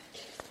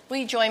Will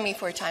you join me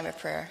for a time of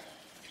prayer?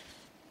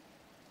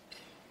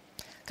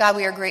 God,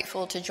 we are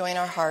grateful to join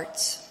our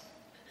hearts,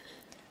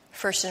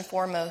 first and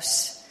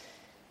foremost,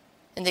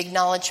 in the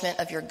acknowledgement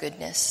of your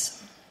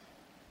goodness,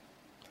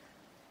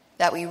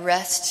 that we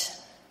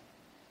rest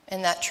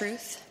in that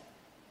truth,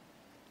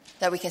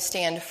 that we can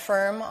stand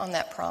firm on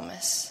that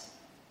promise,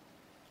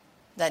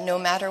 that no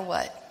matter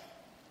what,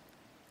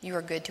 you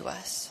are good to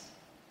us.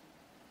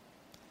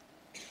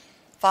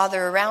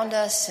 Father, around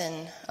us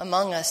and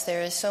among us,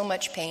 there is so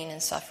much pain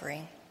and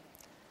suffering,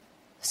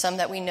 some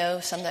that we know,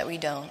 some that we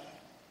don't.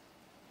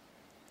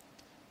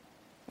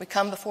 We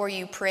come before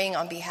you praying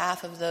on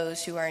behalf of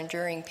those who are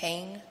enduring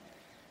pain,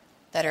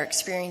 that are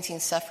experiencing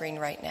suffering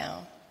right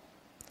now.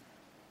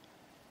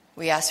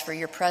 We ask for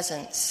your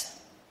presence,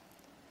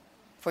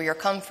 for your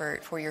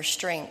comfort, for your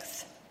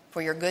strength,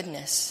 for your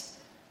goodness,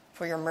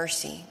 for your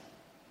mercy.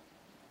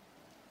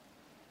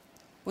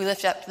 We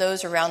lift up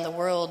those around the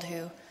world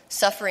who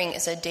suffering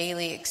is a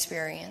daily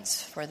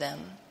experience for them.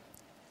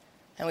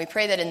 And we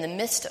pray that in the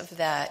midst of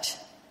that,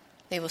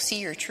 they will see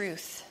your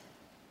truth,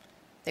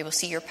 they will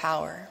see your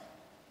power,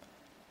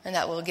 and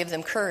that will give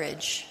them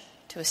courage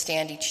to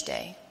withstand each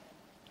day.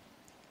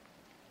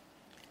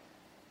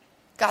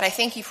 God, I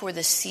thank you for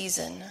this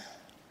season,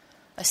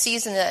 a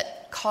season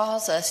that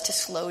calls us to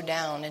slow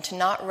down and to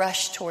not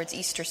rush towards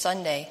Easter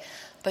Sunday,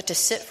 but to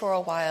sit for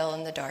a while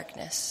in the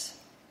darkness,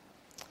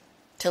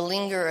 to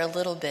linger a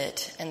little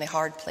bit in the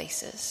hard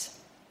places,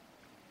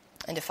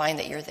 and to find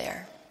that you're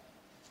there.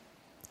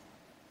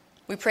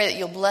 We pray that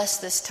you'll bless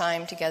this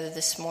time together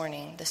this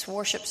morning, this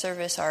worship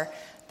service, our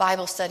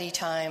Bible study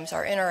times,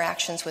 our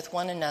interactions with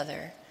one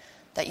another,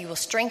 that you will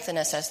strengthen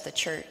us as the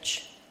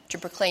church to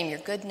proclaim your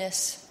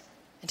goodness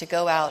and to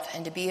go out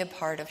and to be a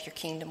part of your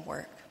kingdom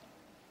work.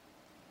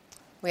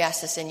 We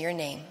ask this in your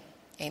name.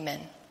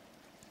 Amen.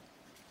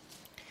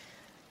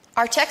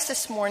 Our text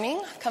this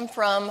morning come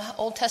from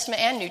Old Testament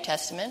and New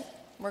Testament.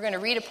 We're going to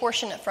read a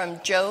portion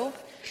from Job,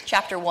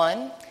 chapter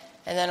 1,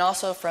 and then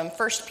also from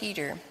 1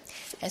 Peter.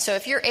 And so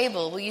if you're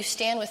able, will you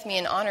stand with me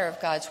in honor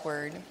of God's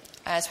word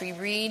as we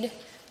read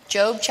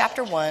Job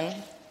chapter 1,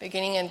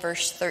 beginning in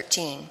verse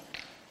 13.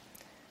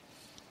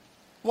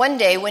 One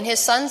day, when his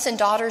sons and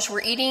daughters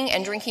were eating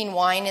and drinking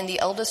wine in the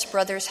eldest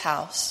brother's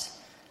house,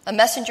 a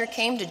messenger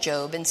came to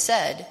Job and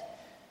said,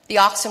 "The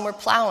oxen were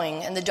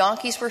plowing, and the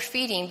donkeys were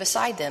feeding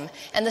beside them,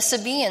 and the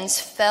Sabaeans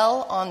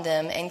fell on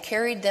them and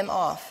carried them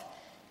off,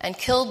 and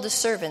killed the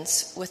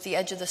servants with the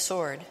edge of the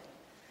sword.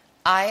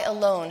 I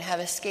alone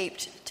have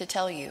escaped to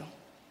tell you."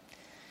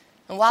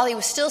 And while he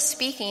was still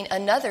speaking,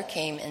 another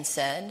came and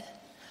said,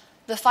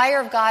 "The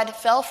fire of God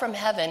fell from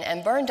heaven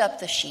and burned up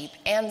the sheep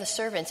and the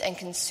servants and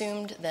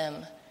consumed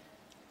them.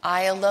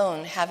 I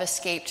alone have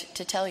escaped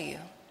to tell you."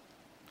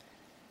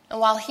 And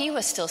while he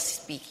was still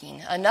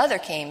speaking, another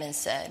came and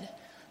said,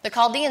 "The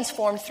Chaldeans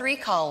formed 3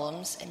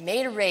 columns and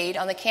made a raid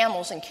on the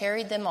camels and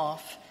carried them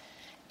off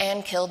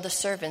and killed the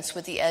servants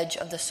with the edge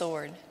of the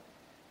sword.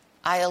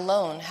 I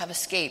alone have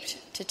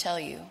escaped to tell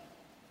you."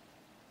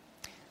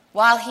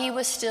 While he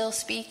was still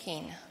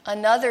speaking,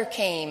 another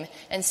came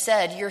and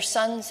said, "Your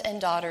sons and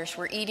daughters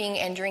were eating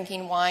and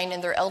drinking wine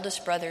in their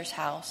eldest brother's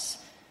house.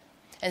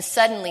 And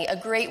suddenly a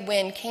great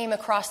wind came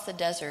across the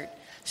desert,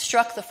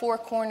 struck the 4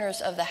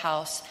 corners of the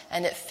house,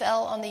 and it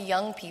fell on the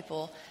young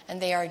people, and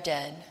they are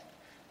dead.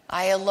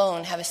 I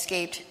alone have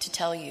escaped to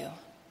tell you."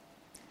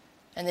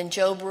 And then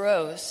Job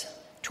rose,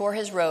 tore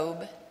his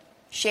robe,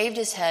 shaved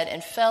his head,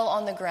 and fell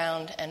on the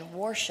ground and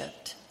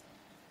worshipped.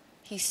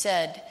 He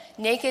said,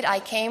 "Naked I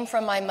came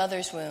from my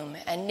mother's womb,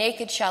 and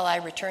naked shall I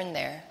return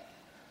there.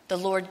 The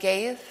Lord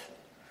gave,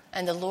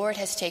 and the Lord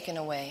has taken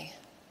away.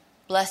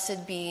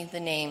 Blessed be the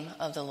name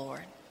of the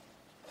Lord."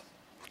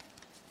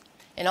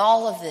 In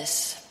all of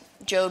this,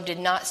 Job did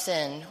not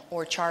sin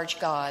or charge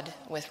God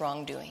with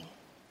wrongdoing.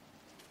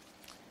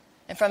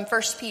 And from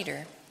 1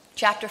 Peter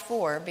chapter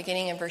 4,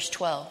 beginning in verse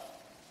 12.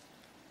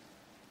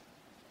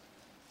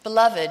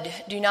 "Beloved,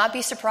 do not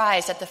be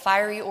surprised at the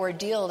fiery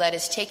ordeal that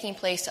is taking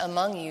place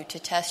among you to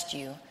test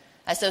you,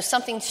 as though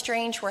something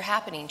strange were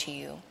happening to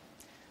you.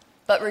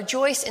 But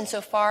rejoice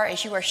insofar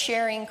as you are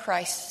sharing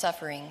Christ's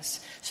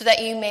sufferings, so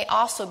that you may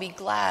also be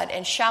glad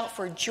and shout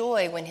for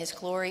joy when his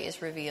glory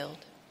is revealed.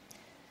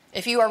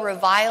 If you are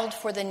reviled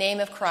for the name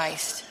of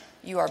Christ,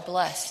 you are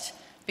blessed,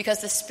 because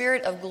the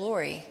Spirit of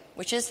glory,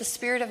 which is the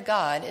Spirit of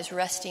God, is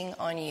resting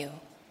on you.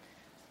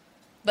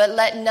 But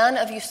let none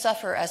of you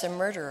suffer as a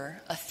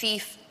murderer, a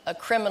thief, a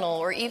criminal,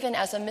 or even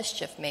as a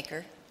mischief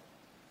maker.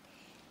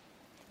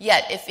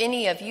 Yet if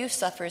any of you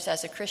suffers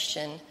as a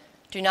Christian,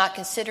 do not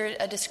consider it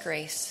a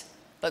disgrace,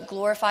 but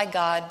glorify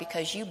God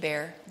because you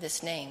bear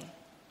this name.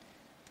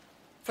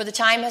 For the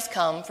time has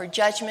come for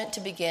judgment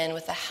to begin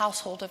with the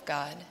household of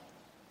God.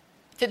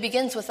 If it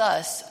begins with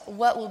us,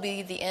 what will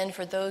be the end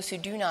for those who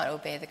do not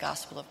obey the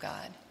gospel of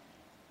God?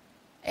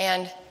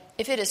 And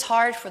if it is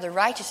hard for the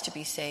righteous to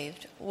be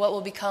saved, what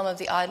will become of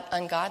the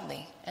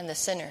ungodly and the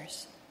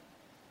sinners?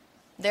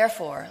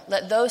 Therefore,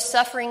 let those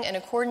suffering in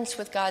accordance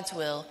with God's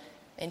will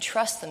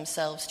entrust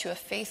themselves to a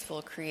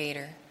faithful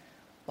Creator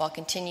while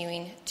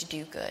continuing to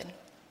do good.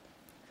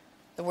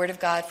 The word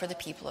of God for the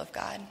people of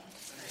God.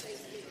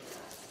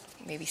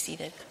 You may be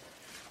seated.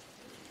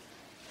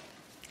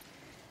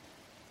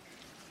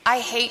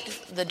 I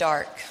hate the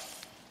dark.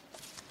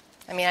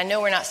 I mean, I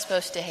know we're not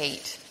supposed to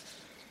hate,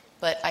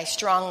 but I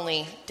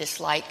strongly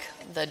dislike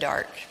the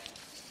dark.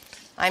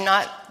 I'm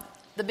not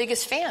the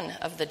biggest fan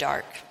of the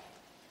dark.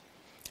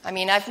 I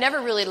mean, I've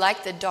never really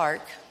liked the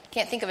dark.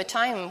 Can't think of a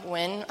time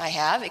when I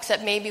have,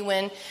 except maybe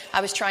when I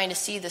was trying to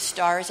see the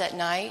stars at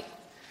night,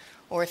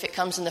 or if it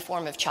comes in the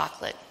form of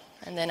chocolate,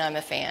 and then I'm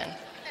a fan.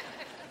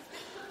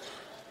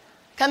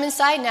 Come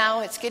inside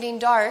now, it's getting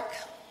dark.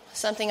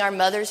 Something our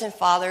mothers and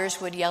fathers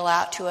would yell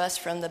out to us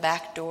from the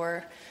back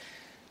door.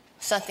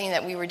 Something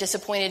that we were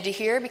disappointed to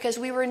hear because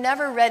we were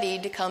never ready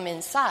to come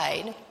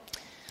inside.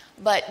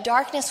 But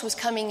darkness was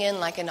coming in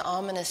like an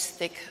ominous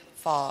thick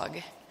fog.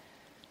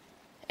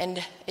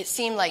 And it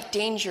seemed like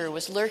danger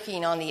was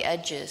lurking on the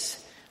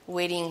edges,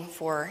 waiting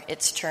for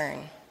its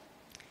turn.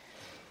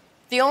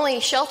 The only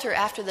shelter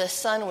after the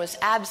sun was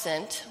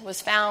absent was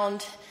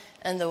found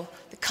in the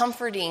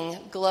comforting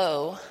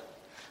glow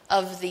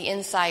of the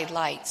inside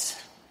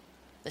lights.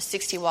 The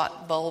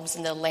 60-watt bulbs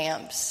and the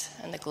lamps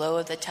and the glow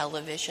of the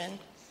television.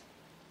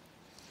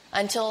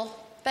 Until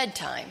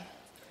bedtime,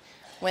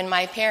 when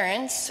my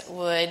parents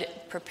would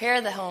prepare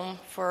the home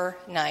for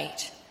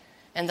night,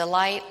 and the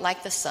light,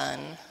 like the sun,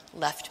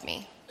 left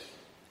me.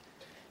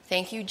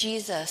 Thank you,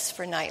 Jesus,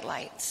 for night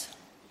lights.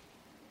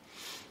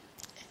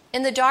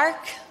 In the dark,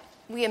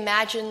 we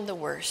imagine the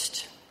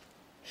worst.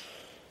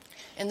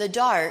 In the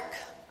dark,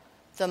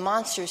 the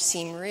monsters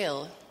seem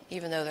real,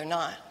 even though they're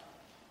not.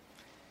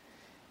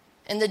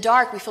 In the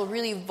dark, we feel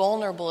really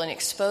vulnerable and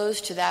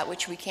exposed to that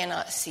which we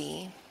cannot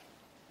see.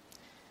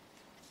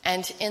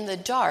 And in the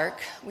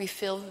dark, we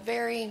feel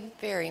very,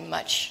 very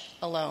much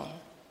alone.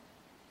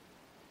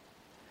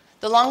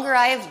 The longer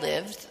I have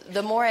lived,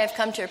 the more I have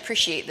come to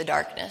appreciate the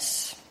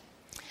darkness.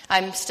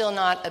 I'm still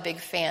not a big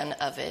fan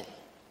of it.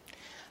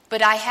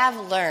 But I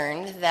have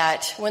learned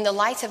that when the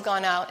lights have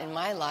gone out in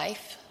my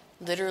life,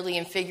 literally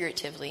and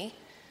figuratively,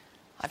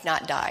 I've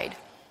not died.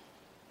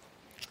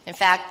 In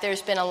fact,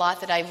 there's been a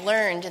lot that I've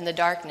learned in the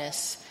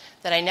darkness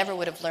that I never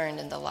would have learned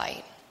in the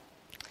light.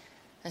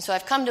 And so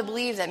I've come to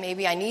believe that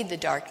maybe I need the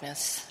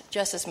darkness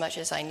just as much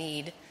as I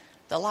need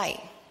the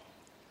light.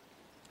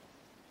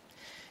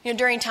 You know,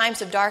 during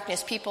times of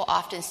darkness, people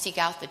often seek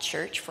out the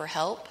church for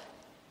help.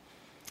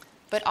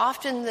 But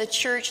often the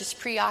church is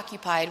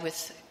preoccupied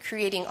with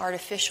creating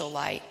artificial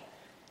light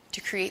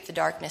to create the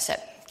darkness,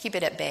 keep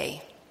it at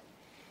bay.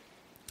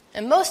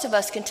 And most of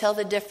us can tell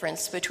the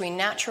difference between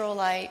natural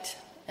light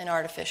and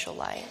artificial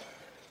light.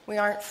 We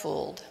aren't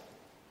fooled.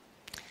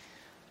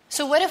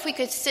 So what if we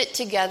could sit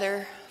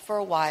together for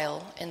a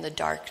while in the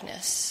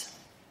darkness?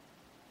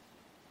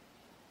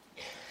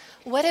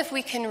 What if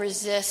we can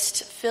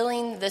resist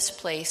filling this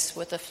place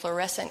with a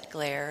fluorescent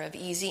glare of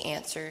easy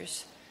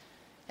answers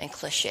and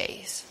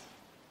cliches?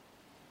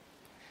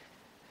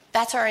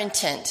 That's our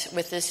intent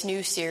with this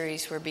new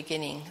series we're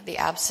beginning, The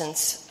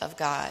Absence of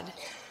God.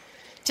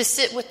 To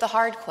sit with the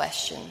hard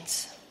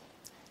questions,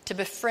 to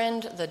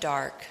befriend the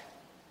dark,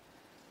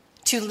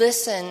 to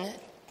listen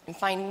and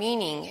find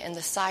meaning in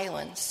the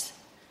silence,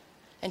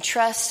 and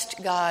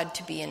trust God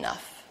to be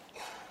enough.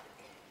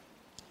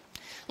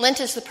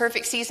 Lent is the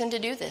perfect season to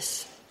do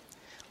this.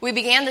 We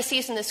began the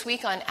season this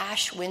week on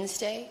Ash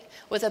Wednesday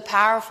with a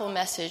powerful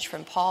message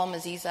from Paul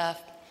Maziza,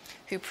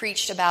 who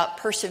preached about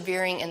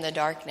persevering in the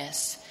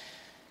darkness.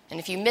 And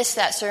if you missed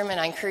that sermon,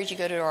 I encourage you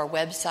to go to our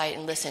website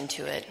and listen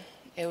to it.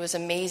 It was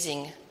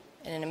amazing,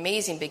 and an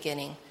amazing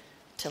beginning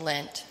to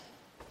Lent.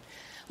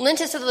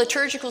 Lent is a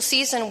liturgical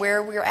season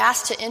where we are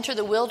asked to enter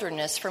the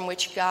wilderness from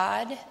which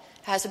God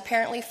has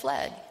apparently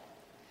fled,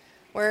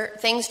 where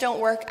things don't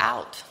work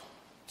out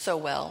so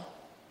well,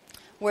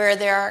 where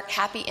there are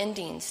happy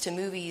endings to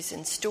movies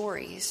and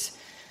stories,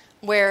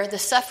 where the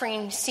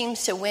suffering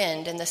seems to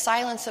win and the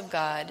silence of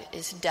God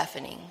is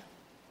deafening.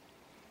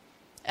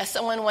 As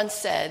someone once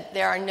said,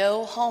 there are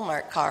no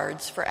Hallmark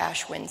cards for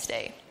Ash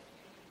Wednesday.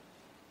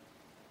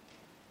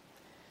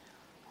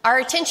 Our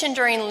attention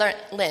during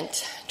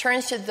Lent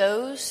turns to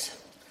those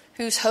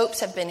whose hopes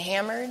have been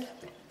hammered,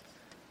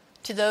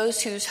 to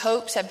those whose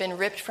hopes have been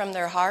ripped from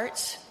their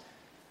hearts,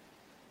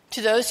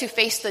 to those who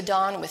face the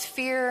dawn with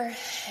fear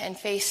and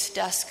face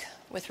dusk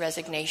with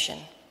resignation.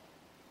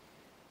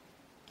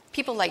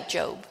 People like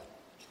Job.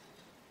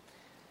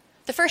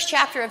 The first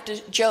chapter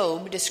of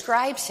Job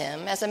describes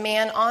him as a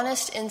man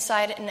honest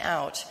inside and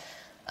out,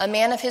 a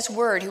man of his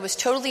word who was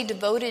totally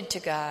devoted to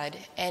God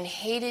and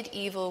hated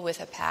evil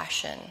with a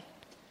passion.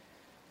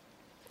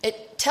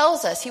 It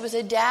tells us he was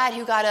a dad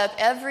who got up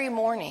every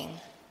morning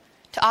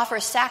to offer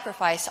a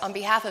sacrifice on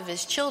behalf of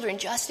his children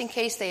just in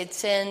case they had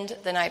sinned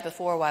the night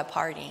before while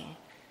partying.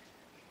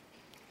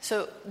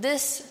 So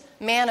this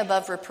man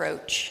above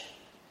reproach,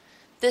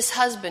 this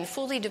husband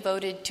fully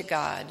devoted to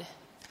God,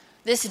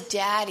 this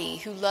daddy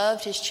who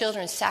loved his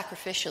children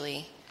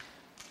sacrificially,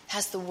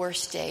 has the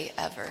worst day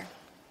ever.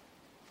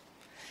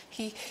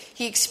 He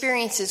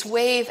experiences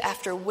wave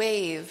after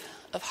wave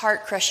of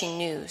heart-crushing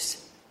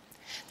news.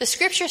 The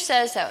scripture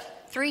says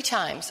that 3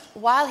 times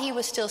while he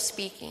was still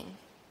speaking.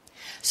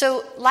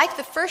 So like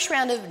the first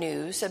round of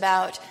news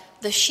about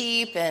the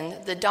sheep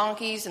and the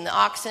donkeys and the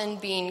oxen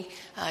being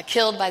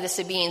killed by the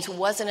Sabaeans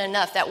wasn't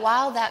enough, that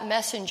while that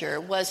messenger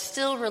was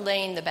still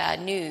relaying the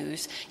bad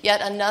news,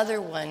 yet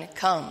another one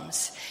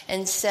comes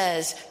and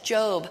says,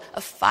 Job, a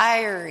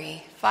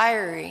fiery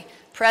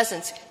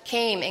presence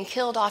came and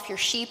killed off your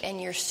sheep and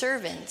your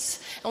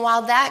servants. And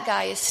while that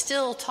guy is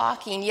still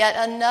talking, yet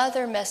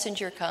another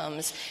messenger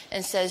comes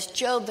and says,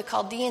 Job, the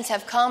Chaldeans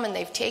have come and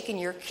they've taken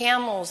your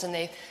camels and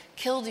they've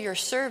killed your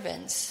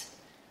servants.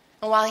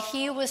 And while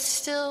he was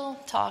still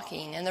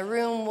talking and the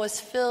room was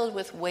filled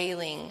with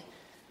wailing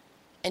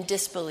and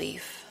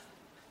disbelief,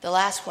 the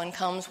last one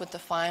comes with the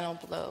final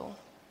blow.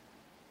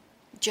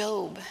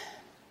 Job,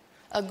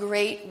 a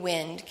great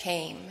wind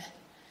came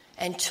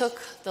and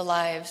took the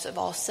lives of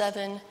all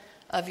 7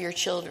 of your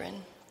children.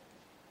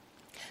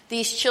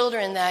 These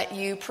children that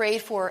you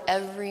prayed for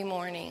every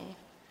morning.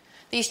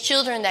 These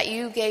children that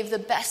you gave the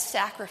best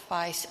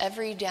sacrifice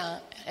every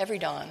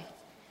dawn.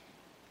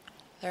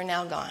 They're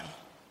now gone.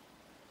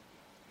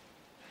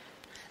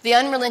 The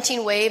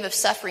unrelenting wave of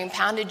suffering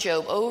pounded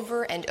Job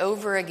over and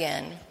over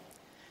again,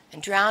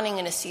 and drowning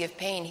in a sea of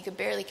pain, he could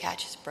barely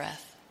catch his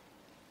breath.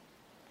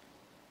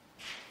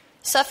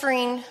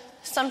 Suffering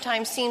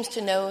sometimes seems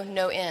to know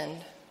no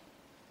end.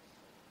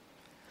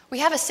 We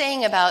have a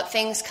saying about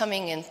things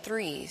coming in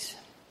threes,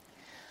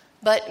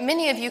 but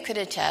many of you could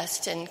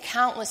attest, and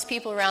countless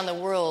people around the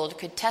world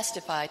could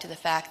testify to the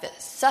fact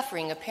that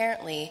suffering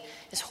apparently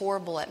is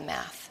horrible at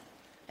math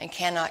and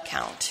cannot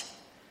count,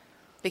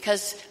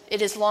 because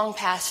it is long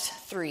past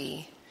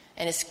 3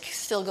 and is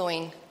still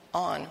going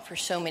on for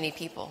so many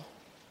people.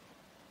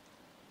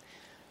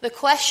 The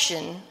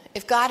question,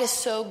 if God is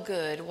so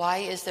good, why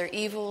is there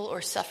evil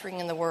or suffering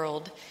in the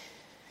world,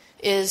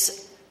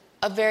 is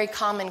a very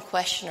common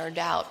question or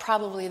doubt,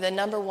 probably the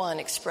number one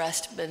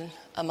expressed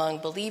among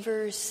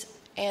believers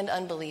and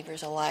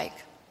unbelievers alike.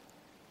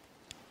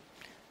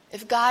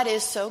 If God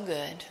is so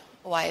good,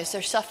 why is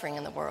there suffering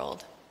in the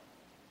world?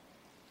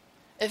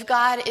 If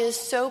God is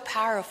so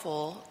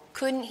powerful,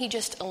 couldn't he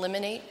just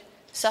eliminate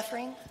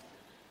suffering?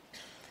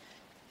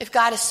 If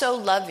God is so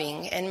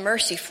loving and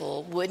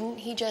merciful, wouldn't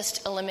he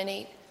just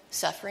eliminate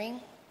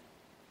suffering?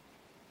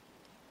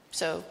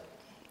 So,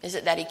 is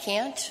it that he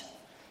can't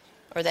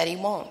or that he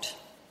won't?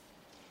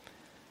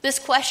 This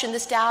question,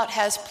 this doubt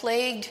has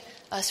plagued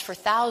us for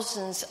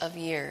thousands of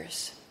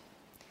years.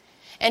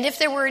 And if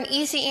there were an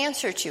easy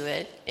answer to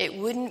it, it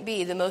wouldn't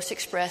be the most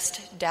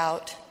expressed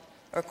doubt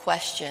or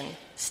question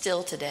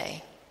still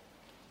today.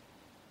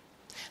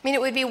 I mean,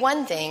 it would be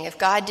one thing if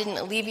God didn't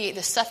alleviate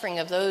the suffering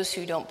of those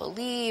who don't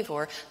believe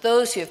or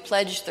those who have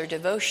pledged their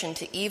devotion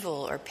to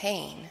evil or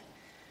pain.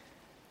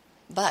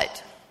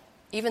 But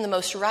even the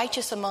most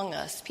righteous among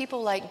us,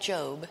 people like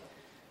Job,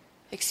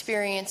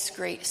 experience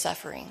great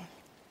suffering.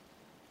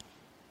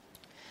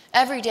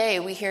 Every day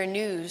we hear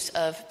news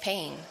of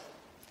pain.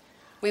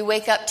 We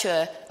wake up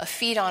to a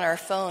feed on our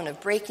phone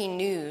of breaking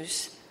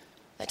news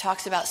that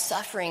talks about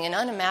suffering and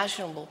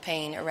unimaginable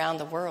pain around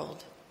the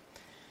world.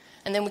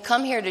 And then we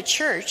come here to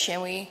church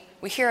and we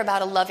hear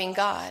about a loving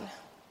God.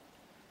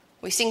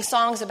 We sing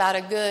songs about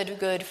a good,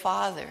 good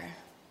Father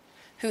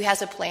who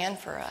has a plan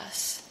for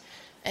us.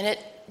 And it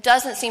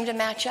doesn't seem to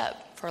match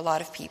up for a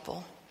lot of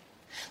people.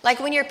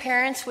 Like when your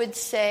parents would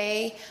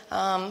say,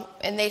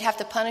 and they'd have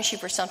to punish you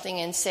for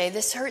something and say,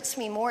 this hurts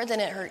me more than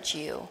it hurts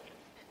you.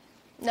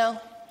 No,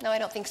 I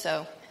don't think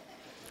so.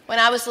 When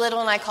I was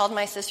little and I called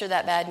my sister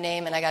that bad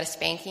name and I got a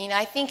spanking,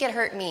 I think it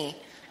hurt me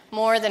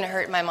more than it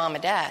hurt my mom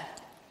and dad.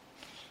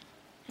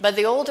 But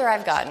the older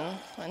I've gotten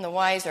and the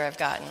wiser I've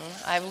gotten,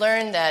 I've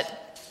learned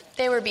that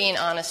they were being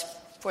honest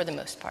for the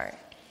most part.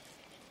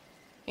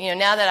 You know,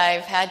 now that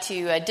I've had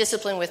to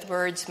discipline with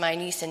words my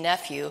niece and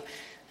nephew,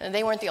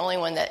 they weren't the only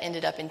one that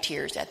ended up in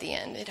tears at the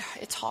end.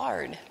 It's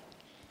hard.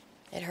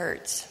 It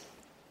hurts.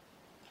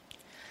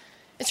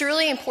 It's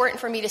really important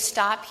for me to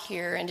stop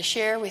here and to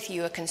share with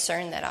you a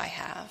concern that I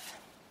have.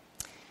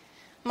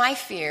 My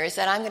fear is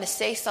that I'm going to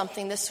say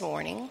something this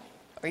morning,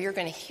 or you're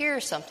going to hear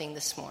something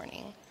this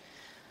morning,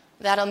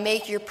 that'll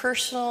make your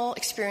personal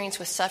experience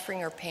with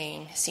suffering or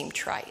pain seem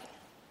trite.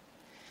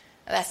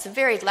 Now, that's the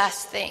very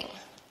last thing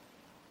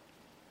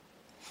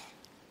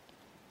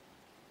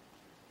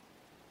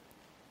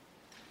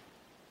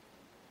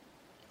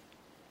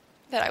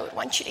that I would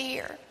want you to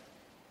hear.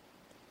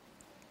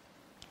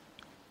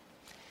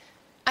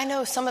 I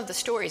know some of the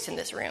stories in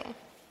this room.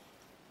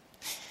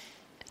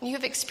 You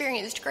have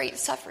experienced great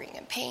suffering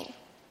and pain.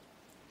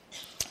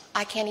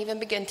 I can't even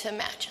begin to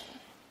imagine.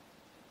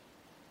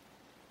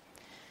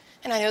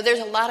 And I know there's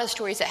a lot of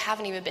stories that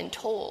haven't even been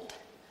told,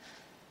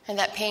 and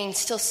that pain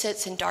still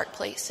sits in dark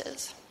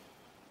places.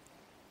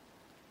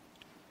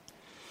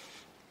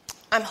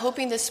 I'm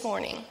hoping this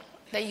morning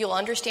that you'll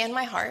understand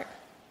my heart,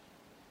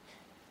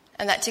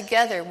 and that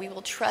together we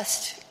will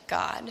trust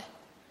God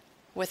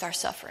with our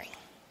suffering.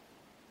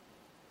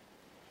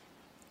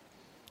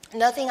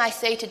 Nothing I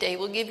say today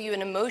will give you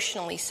an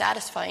emotionally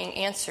satisfying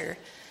answer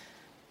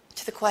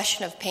to the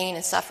question of pain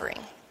and suffering.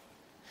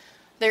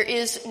 There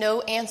is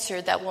no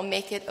answer that will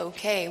make it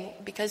okay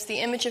because the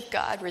image of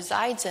God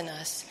resides in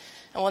us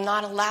and will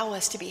not allow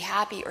us to be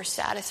happy or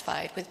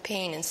satisfied with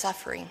pain and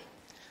suffering.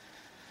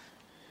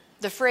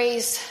 The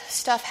phrase,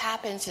 stuff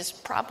happens, is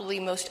probably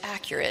most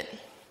accurate.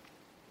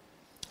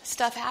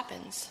 Stuff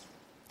happens.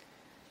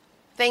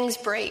 Things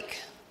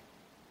break.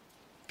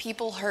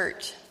 People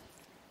hurt.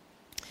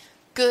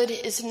 Good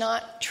is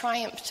not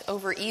triumphed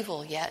over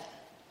evil yet.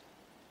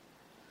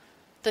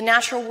 The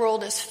natural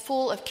world is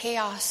full of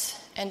chaos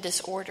and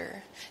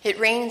disorder. It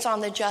rains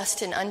on the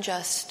just and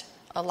unjust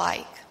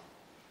alike.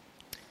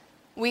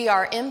 We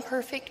are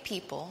imperfect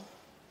people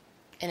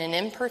in an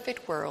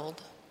imperfect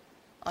world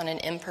on an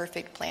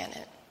imperfect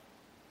planet.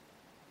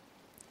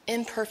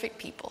 Imperfect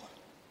people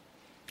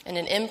in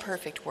an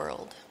imperfect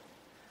world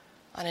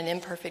on an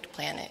imperfect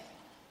planet.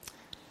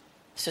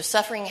 So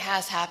suffering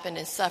has happened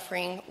and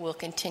suffering will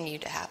continue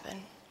to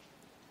happen.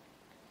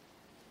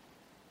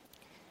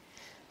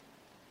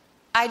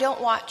 I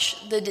don't watch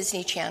the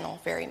Disney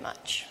Channel very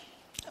much,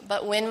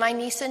 but when my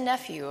niece and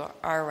nephew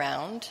are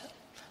around,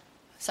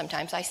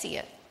 sometimes I see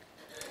it.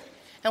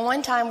 And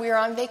one time we were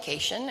on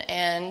vacation,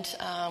 and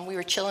we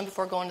were chilling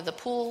before going to the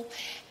pool,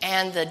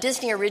 and the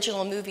Disney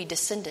original movie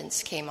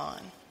Descendants came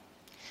on.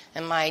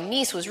 And my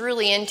niece was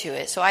really into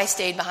it, so I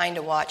stayed behind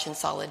to watch in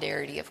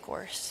solidarity, of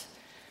course.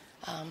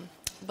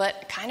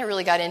 But kind of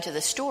really got into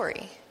the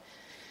story.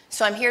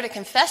 So I'm here to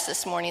confess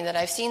this morning that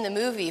I've seen the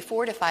movie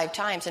 4 to 5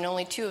 times, and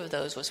only 2 of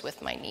those was with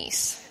my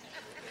niece.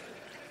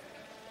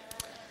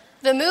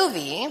 The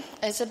movie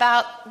is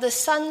about the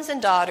sons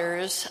and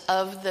daughters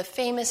of the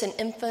famous and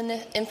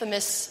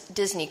infamous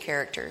Disney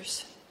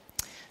characters.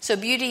 So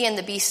Beauty and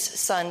the Beast's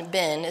son,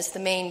 Ben, is the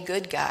main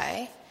good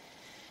guy,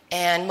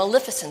 and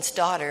Maleficent's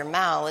daughter,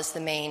 Mal, is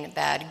the main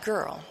bad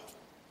girl.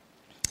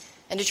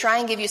 And to try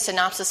and give you a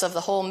synopsis of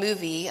the whole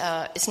movie,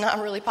 it's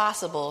not really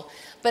possible.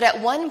 But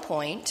at one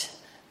point,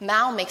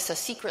 Mal makes a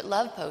secret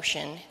love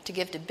potion to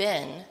give to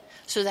Ben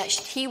so that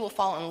he will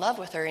fall in love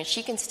with her and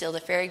she can steal the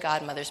fairy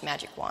godmother's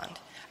magic wand.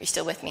 Are you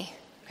still with me?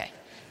 Okay.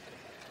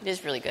 It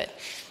is really good.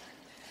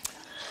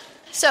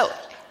 So,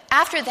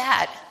 after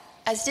that,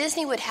 as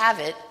Disney would have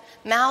it,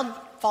 Mal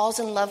falls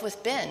in love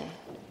with Ben.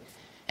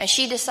 And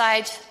she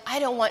decides, I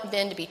don't want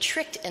Ben to be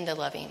tricked into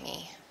loving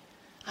me.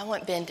 I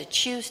want Ben to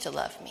choose to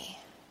love me.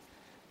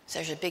 So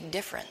there's a big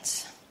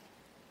difference.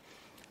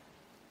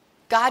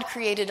 God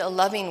created a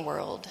loving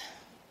world.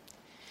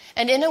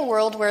 And in a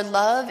world where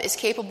love is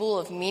capable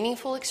of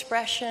meaningful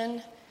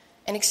expression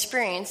and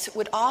experience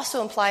would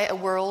also imply a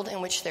world in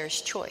which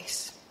there's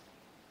choice.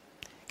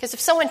 Because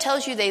if someone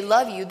tells you they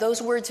love you,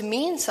 those words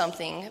mean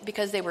something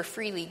because they were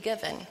freely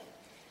given.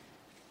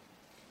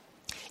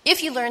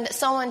 If you learned that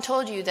someone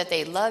told you that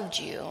they loved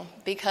you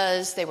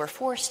because they were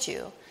forced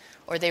to,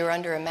 or they were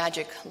under a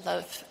magic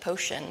love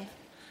potion,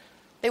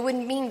 they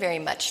wouldn't mean very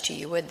much to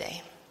you, would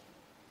they?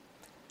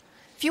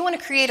 If you want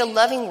to create a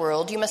loving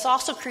world, you must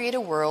also create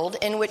a world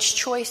in which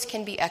choice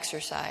can be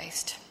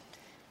exercised.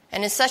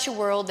 And in such a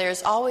world,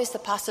 there's always the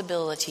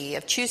possibility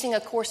of choosing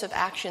a course of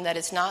action that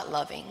is not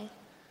loving,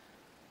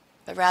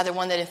 but rather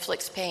one that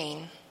inflicts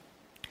pain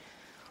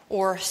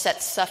or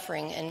sets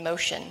suffering in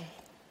motion.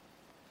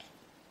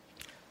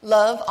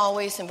 Love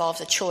always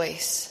involves a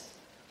choice.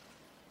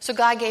 So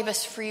God gave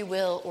us free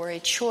will or a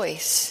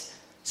choice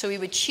so we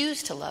would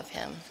choose to love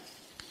him.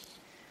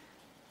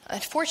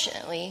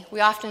 Unfortunately,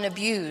 we often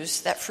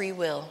abuse that free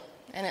will,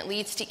 and it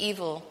leads to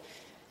evil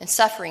and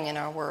suffering in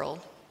our world.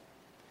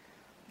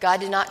 God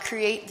did not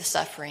create the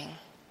suffering.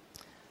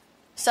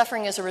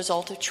 Suffering is a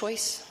result of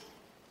choice,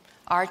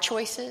 our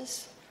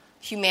choices,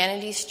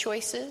 humanity's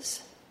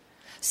choices.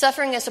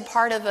 Suffering is a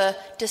part of a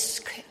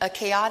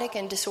chaotic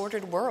and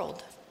disordered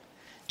world.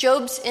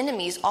 Job's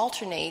enemies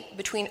alternate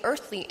between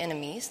earthly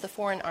enemies, the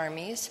foreign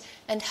armies,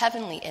 and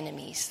heavenly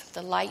enemies,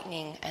 the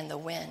lightning and the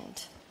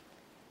wind.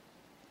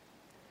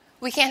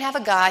 We can't have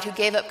a God who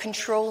gave up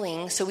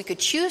controlling so we could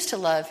choose to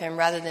love him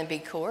rather than be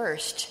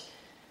coerced,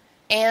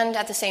 and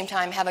at the same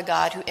time have a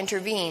God who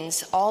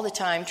intervenes all the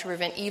time to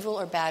prevent evil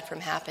or bad from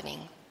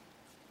happening.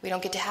 We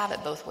don't get to have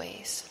it both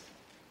ways.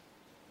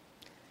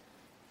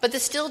 But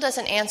this still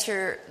doesn't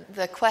answer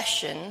the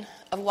question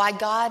of why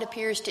God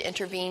appears to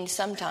intervene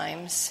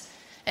sometimes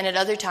and at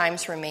other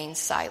times remains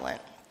silent.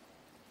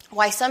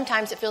 Why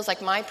sometimes it feels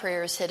like my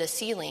prayers hit a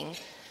ceiling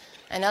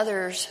and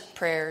others'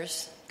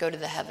 prayers go to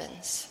the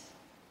heavens.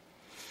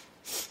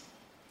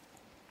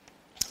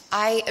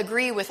 I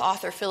agree with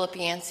author Philip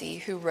Yancey,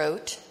 who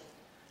wrote,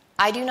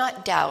 I do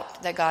not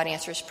doubt that God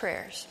answers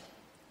prayers.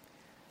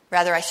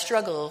 Rather, I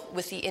struggle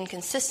with the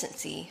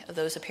inconsistency of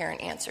those apparent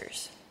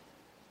answers.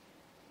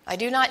 I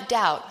do not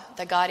doubt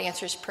that God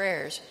answers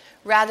prayers.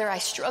 Rather, I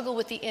struggle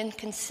with the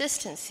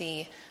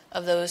inconsistency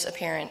of those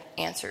apparent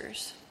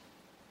answers.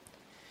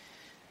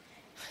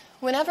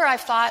 Whenever I've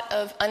thought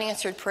of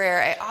unanswered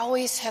prayer, I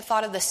always have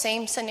thought of the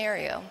same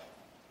scenario.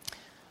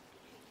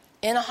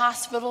 In a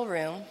hospital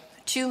room,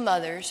 2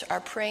 mothers are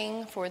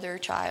praying for their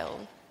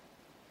child.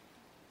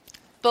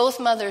 Both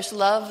mothers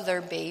love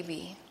their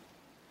baby.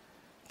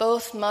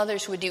 Both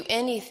mothers would do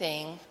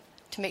anything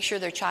to make sure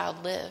their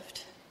child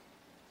lived.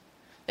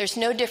 There's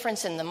no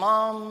difference in the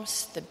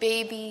moms, the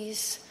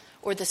babies,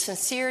 or the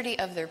sincerity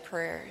of their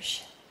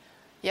prayers.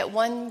 Yet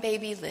one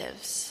baby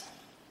lives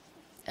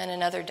and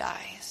another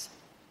dies.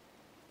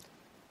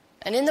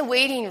 And in the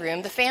waiting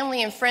room, the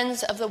family and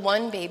friends of the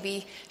one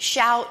baby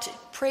shout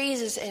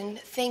praises and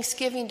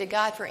thanksgiving to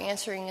God for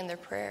answering in their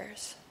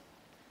prayers.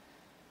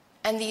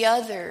 And the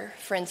other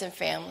friends and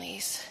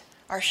families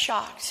are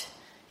shocked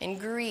in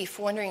grief,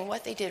 wondering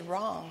what they did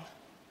wrong.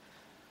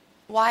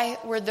 Why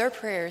were their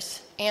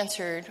prayers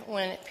answered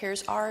when it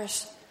appears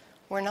ours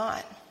were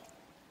not?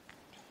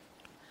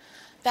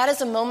 That is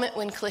a moment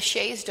when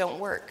cliches don't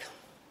work.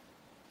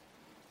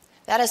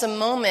 That is a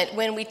moment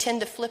when we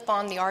tend to flip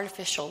on the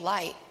artificial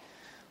light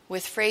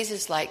with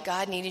phrases like,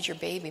 God needed your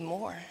baby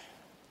more,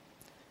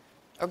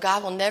 or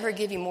God will never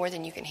give you more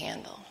than you can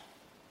handle.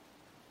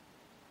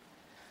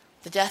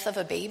 The death of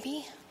a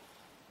baby?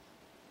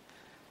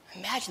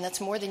 Imagine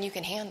that's more than you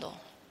can handle.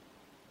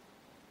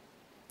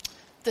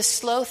 The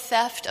slow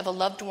theft of a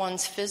loved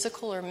one's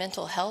physical or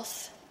mental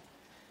health?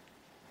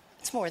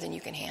 It's more than you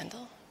can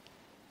handle.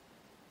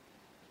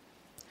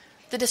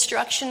 The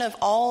destruction of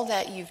all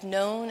that you've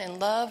known and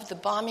loved, the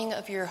bombing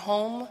of your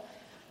home,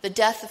 the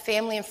death of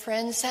family and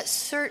friends, that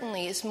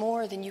certainly is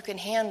more than you can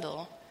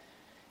handle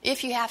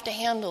if you have to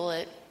handle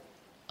it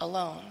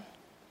alone.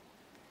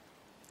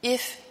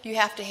 If you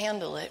have to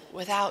handle it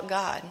without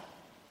God.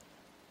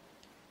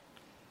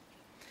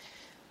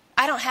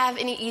 I don't have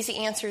any easy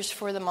answers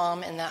for the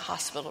mom in that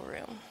hospital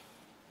room.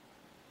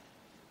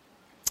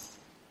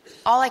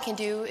 All I can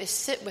do is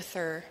sit with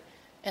her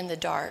in the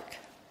dark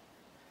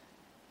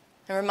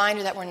and remind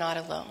her that we're not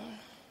alone.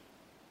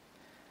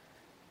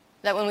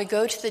 That when we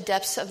go to the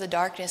depths of the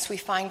darkness, we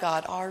find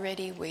God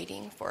already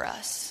waiting for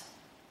us,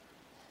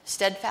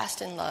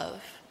 steadfast in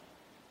love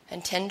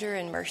and tender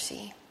in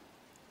mercy.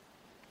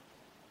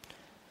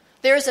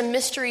 There is a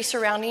mystery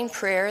surrounding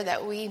prayer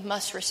that we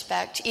must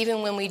respect,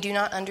 even when we do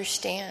not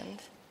understand.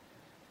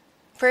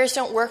 Prayers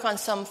don't work on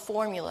some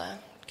formula.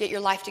 Get your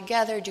life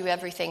together, do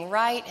everything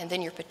right, and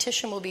then your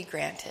petition will be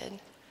granted.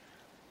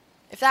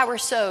 If that were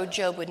so,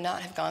 Job would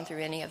not have gone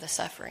through any of the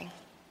suffering.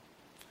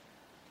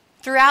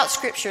 Throughout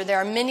Scripture, there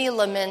are many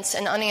laments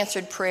and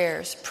unanswered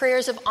prayers,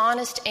 prayers of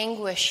honest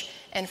anguish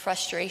and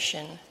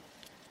frustration,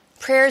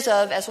 prayers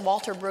of, as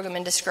Walter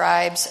Brueggemann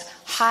describes,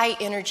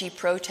 high-energy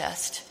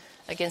protest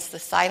against the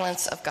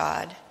silence of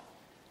God,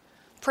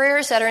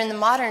 prayers that are in the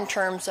modern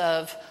terms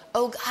of,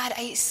 oh God,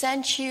 I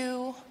sent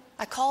you,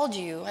 I called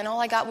you, and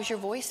all I got was your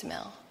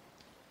voicemail.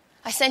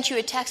 I sent you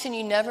a text and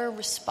you never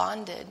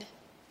responded.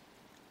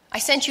 I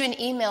sent you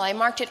an email, I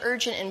marked it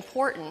urgent and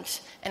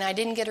important, and I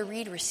didn't get a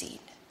read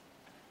receipt.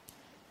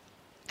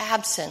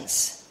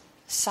 Absence,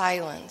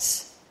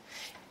 silence.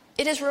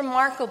 It is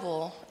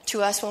remarkable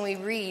to us when we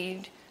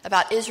read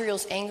about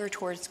Israel's anger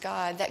towards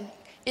God that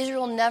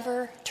Israel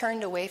never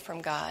turned away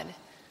from God,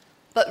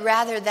 but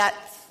rather that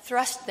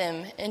thrust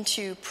them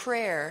into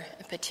prayer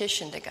and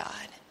petition to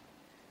God.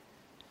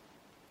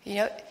 You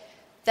know,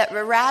 that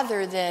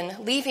rather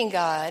than leaving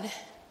God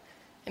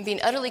and being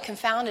utterly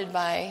confounded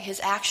by his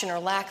action or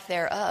lack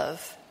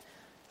thereof,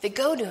 they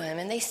go to him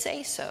and they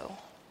say so.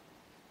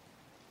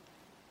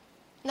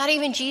 Not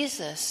even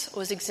Jesus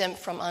was exempt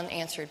from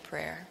unanswered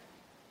prayer.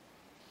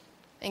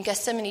 In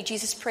Gethsemane,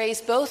 Jesus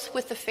prays both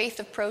with the faith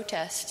of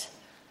protest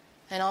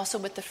and also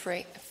with the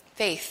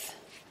faith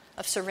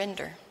of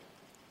surrender.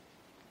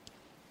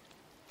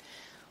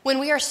 When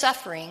we are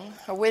suffering,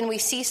 or when we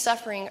see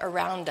suffering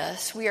around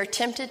us, we are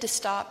tempted to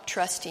stop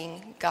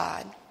trusting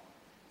God.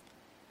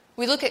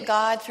 We look at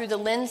God through the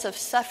lens of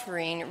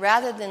suffering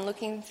rather than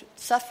looking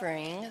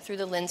suffering through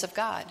the lens of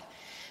God.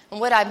 And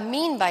what I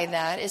mean by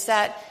that is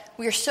that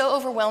we are so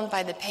overwhelmed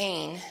by the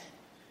pain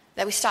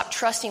that we stop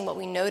trusting what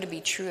we know to be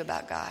true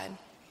about God.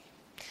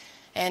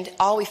 And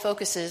all we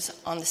focus is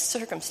on the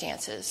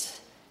circumstances.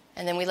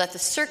 And then we let the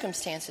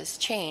circumstances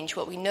change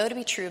what we know to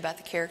be true about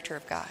the character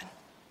of God.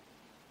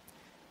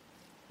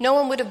 No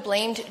one would have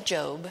blamed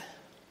Job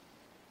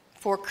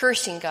for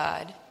cursing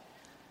God.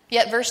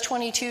 Yet verse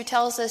 22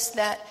 tells us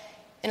that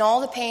in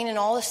all the pain and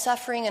all the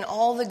suffering and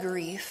all the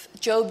grief,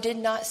 Job did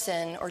not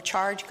sin or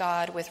charge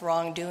God with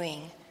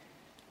wrongdoing.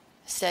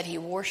 Instead, he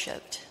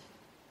worshiped.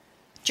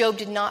 Job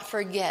did not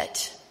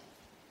forget,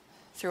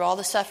 through all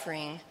the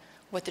suffering,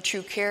 what the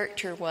true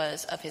character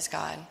was of his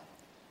God.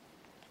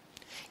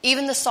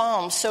 Even the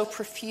Psalms, so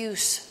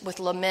profuse with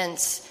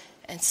laments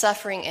and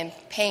suffering and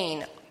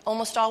pain,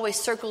 almost always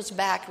circles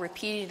back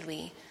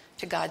repeatedly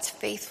to God's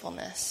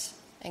faithfulness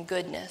and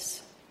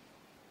goodness.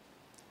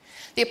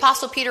 The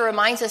Apostle Peter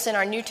reminds us in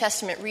our New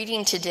Testament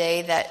reading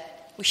today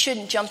that we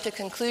shouldn't jump to the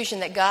conclusion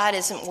that God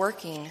isn't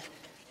working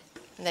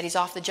and that he's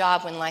off the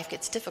job when life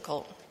gets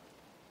difficult.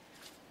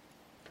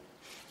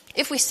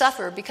 If we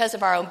suffer because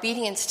of our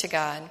obedience to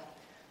God,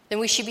 then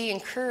we should be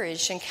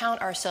encouraged and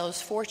count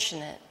ourselves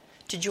fortunate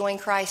to join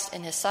Christ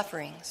in his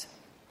sufferings.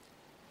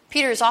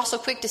 Peter is also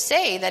quick to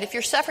say that if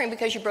you're suffering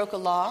because you broke a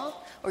law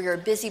or you're a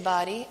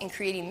busybody and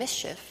creating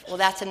mischief, well,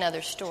 that's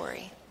another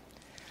story.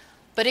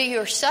 But if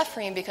you're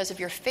suffering because of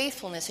your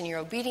faithfulness and your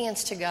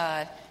obedience to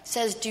God, it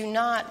says do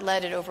not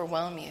let it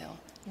overwhelm you.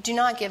 Do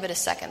not give it a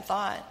second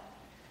thought,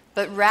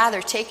 but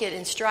rather take it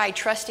in stride,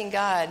 trusting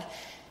God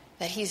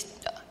that He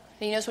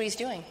knows what He's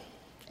doing,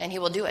 and He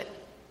will do it.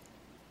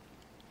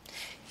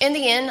 In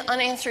the end,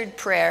 unanswered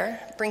prayer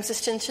brings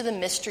us into the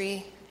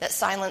mystery that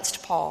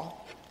silenced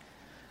Paul.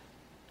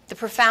 The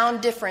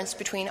profound difference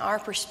between our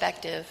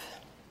perspective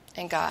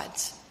and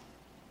God's.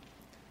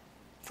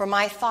 For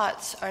my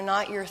thoughts are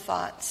not your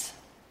thoughts.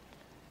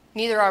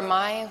 Neither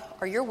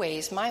are your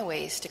ways my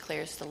ways,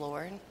 declares the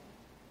Lord.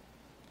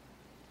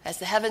 As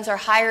the heavens are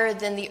higher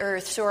than the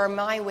earth, so are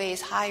my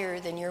ways higher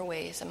than your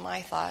ways, and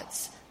my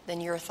thoughts than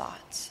your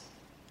thoughts.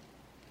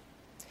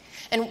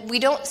 And we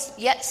don't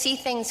yet see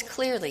things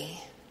clearly.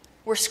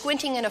 We're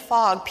squinting in a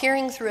fog,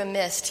 peering through a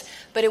mist,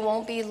 but it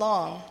won't be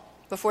long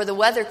before the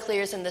weather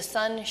clears and the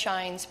sun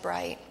shines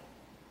bright.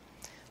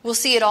 We'll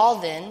see it all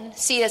then,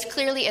 see it as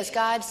clearly as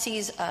God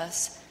sees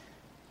us,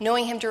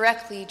 knowing Him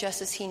directly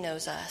just as He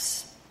knows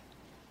us.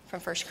 From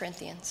 1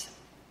 Corinthians.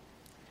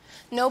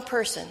 No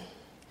person,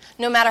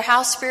 no matter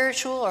how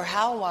spiritual or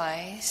how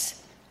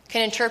wise,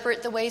 can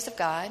interpret the ways of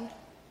God,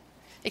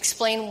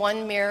 explain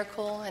one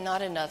miracle and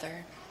not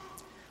another,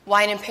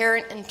 why an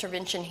apparent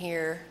intervention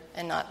here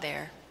and not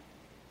there.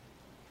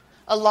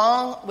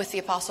 Along with the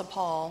Apostle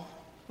Paul,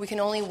 we can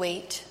only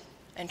wait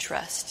and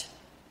trust.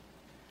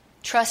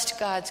 Trust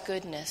God's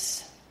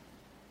goodness.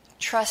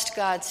 Trust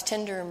God's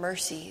tender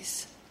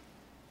mercies.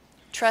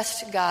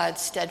 Trust God's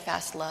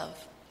steadfast love.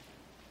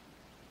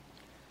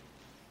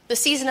 The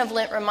season of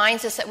Lent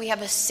reminds us that we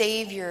have a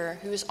Savior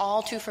who is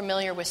all too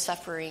familiar with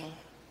suffering.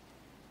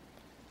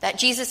 That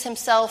Jesus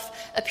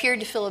Himself appeared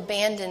to feel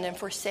abandoned and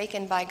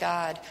forsaken by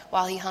God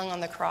while He hung on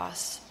the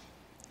cross.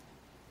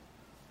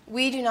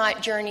 We do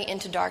not journey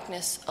into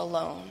darkness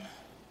alone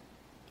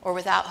or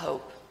without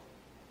hope.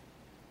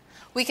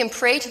 We can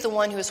pray to the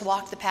one who has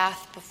walked the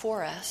path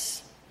before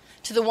us,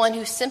 to the one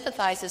who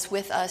sympathizes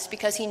with us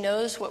because He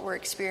knows what we're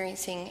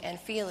experiencing and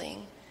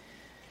feeling.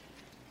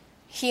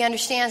 He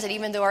understands that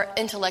even though our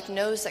intellect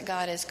knows that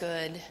God is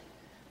good,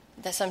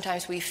 that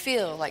sometimes we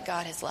feel like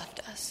God has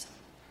left us.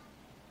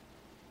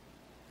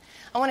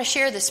 I want to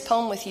share this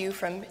poem with you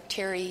from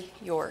Terry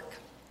York.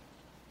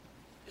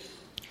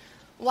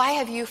 Why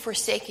have you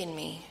forsaken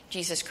me,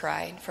 Jesus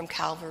cried from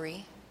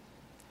Calvary.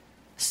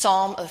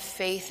 Psalm of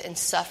faith and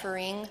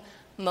suffering,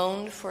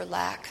 moaned for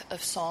lack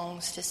of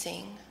songs to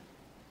sing.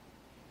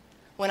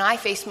 When I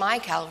face my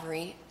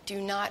Calvary,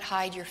 do not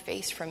hide your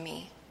face from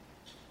me.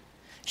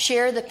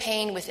 Share the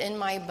pain within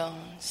my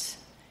bones.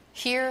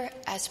 Hear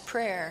as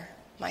prayer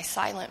my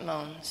silent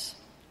moans.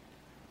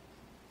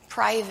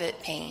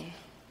 Private pain,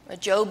 a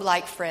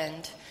Job-like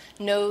friend,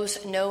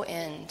 knows no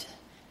end,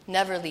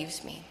 never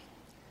leaves me.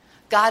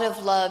 God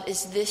of love,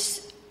 is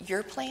this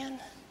your plan?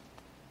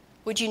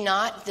 Would you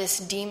not this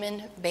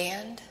demon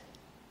band?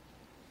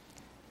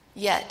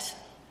 Yet,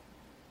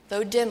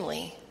 though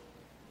dimly,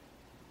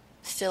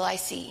 still I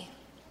see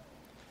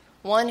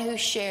one who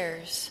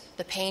shares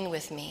the pain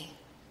with me.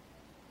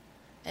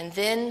 And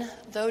then,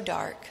 though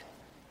dark,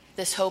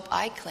 this hope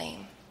I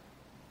claim,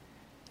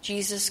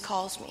 Jesus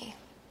calls me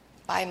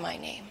by my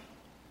name.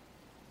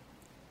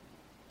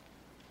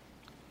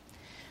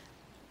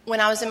 When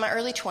I was in my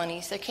early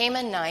 20s, there came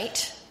a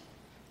night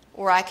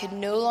where I could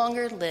no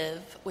longer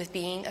live with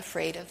being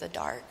afraid of the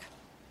dark.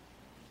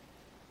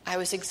 I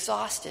was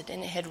exhausted,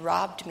 and it had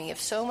robbed me of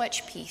so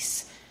much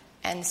peace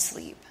and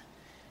sleep.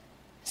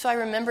 So I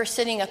remember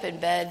sitting up in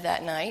bed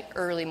that night,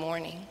 early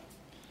morning,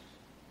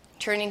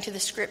 turning to the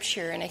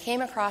scripture, and I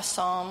came across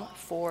Psalm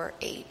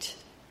 4:8,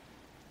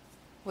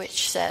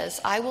 which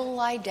says, I will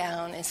lie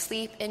down and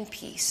sleep in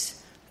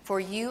peace, for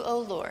you, O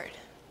Lord,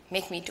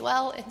 make me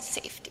dwell in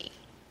safety.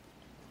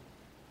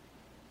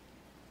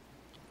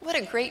 What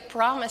a great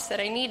promise that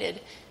I needed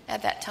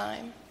at that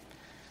time.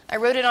 I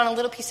wrote it on a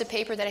little piece of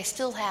paper that I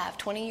still have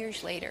 20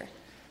 years later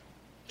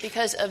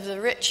because of the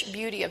rich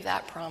beauty of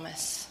that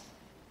promise.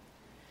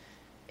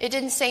 It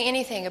didn't say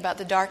anything about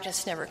the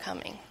darkness never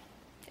coming.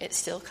 It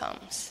still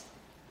comes.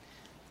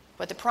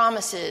 What the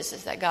promise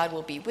is that God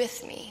will be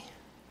with me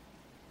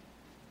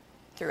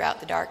throughout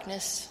the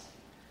darkness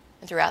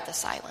and throughout the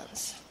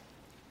silence.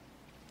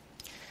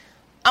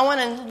 I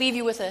want to leave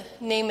you with a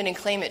name it and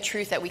claim it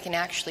truth that we can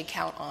actually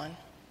count on.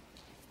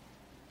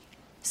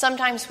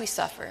 Sometimes we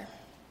suffer.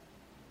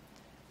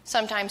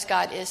 Sometimes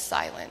God is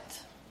silent.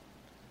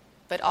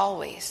 But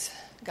always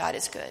God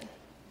is good.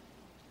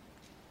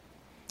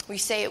 We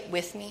say it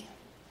with me.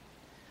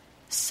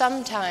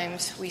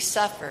 Sometimes we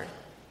suffer.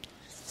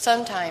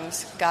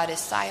 Sometimes God is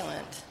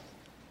silent,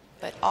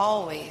 but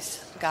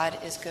always God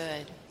is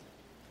good.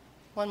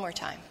 One more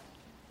time.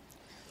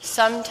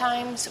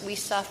 Sometimes we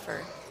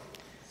suffer.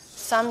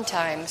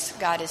 Sometimes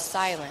God is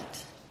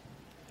silent,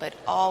 but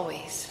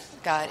always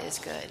God is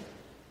good.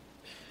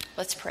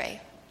 Let's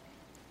pray.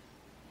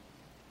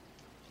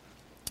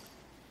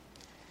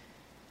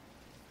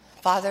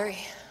 Father,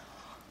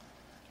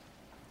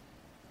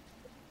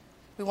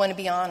 we want to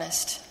be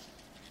honest.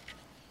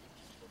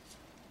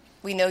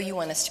 We know you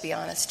want us to be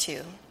honest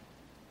too.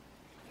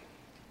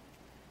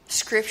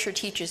 Scripture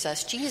teaches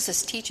us,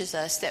 Jesus teaches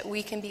us that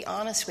we can be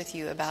honest with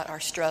you about our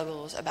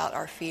struggles, about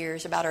our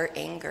fears, about our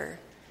anger.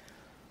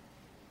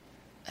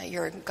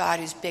 You're a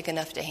God who's big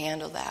enough to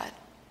handle that.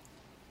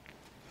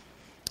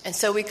 And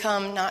so we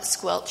come not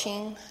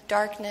squelching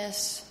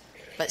darkness,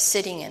 but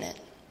sitting in it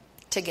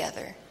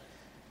together,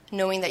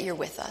 knowing that you're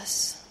with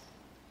us.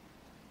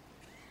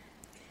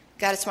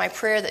 God, it's my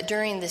prayer that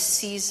during this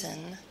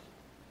season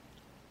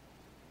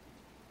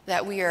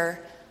that we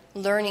are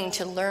learning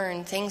to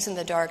learn things in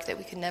the dark that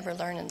we could never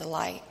learn in the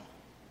light.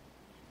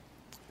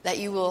 That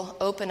you will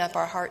open up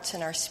our hearts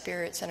and our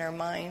spirits and our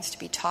minds to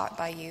be taught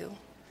by you,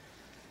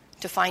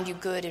 to find you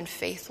good and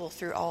faithful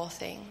through all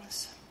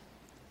things.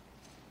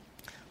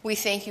 We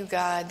thank you,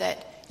 God,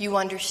 that you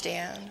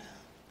understand.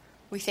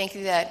 We thank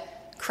you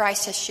that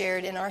Christ has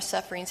shared in our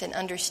sufferings and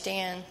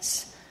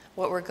understands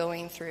what we're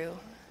going through.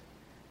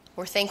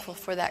 We're thankful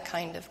for that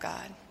kind of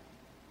God.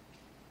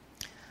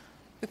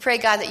 We pray,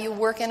 God, that you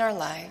work in our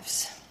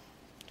lives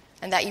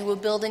and that you will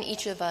build in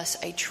each of us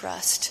a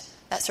trust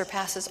that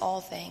surpasses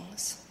all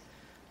things,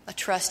 a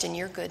trust in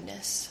your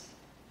goodness,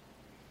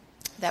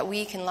 that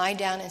we can lie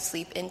down and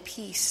sleep in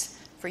peace,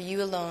 for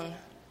you alone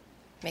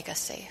make us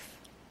safe.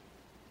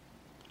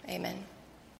 Amen.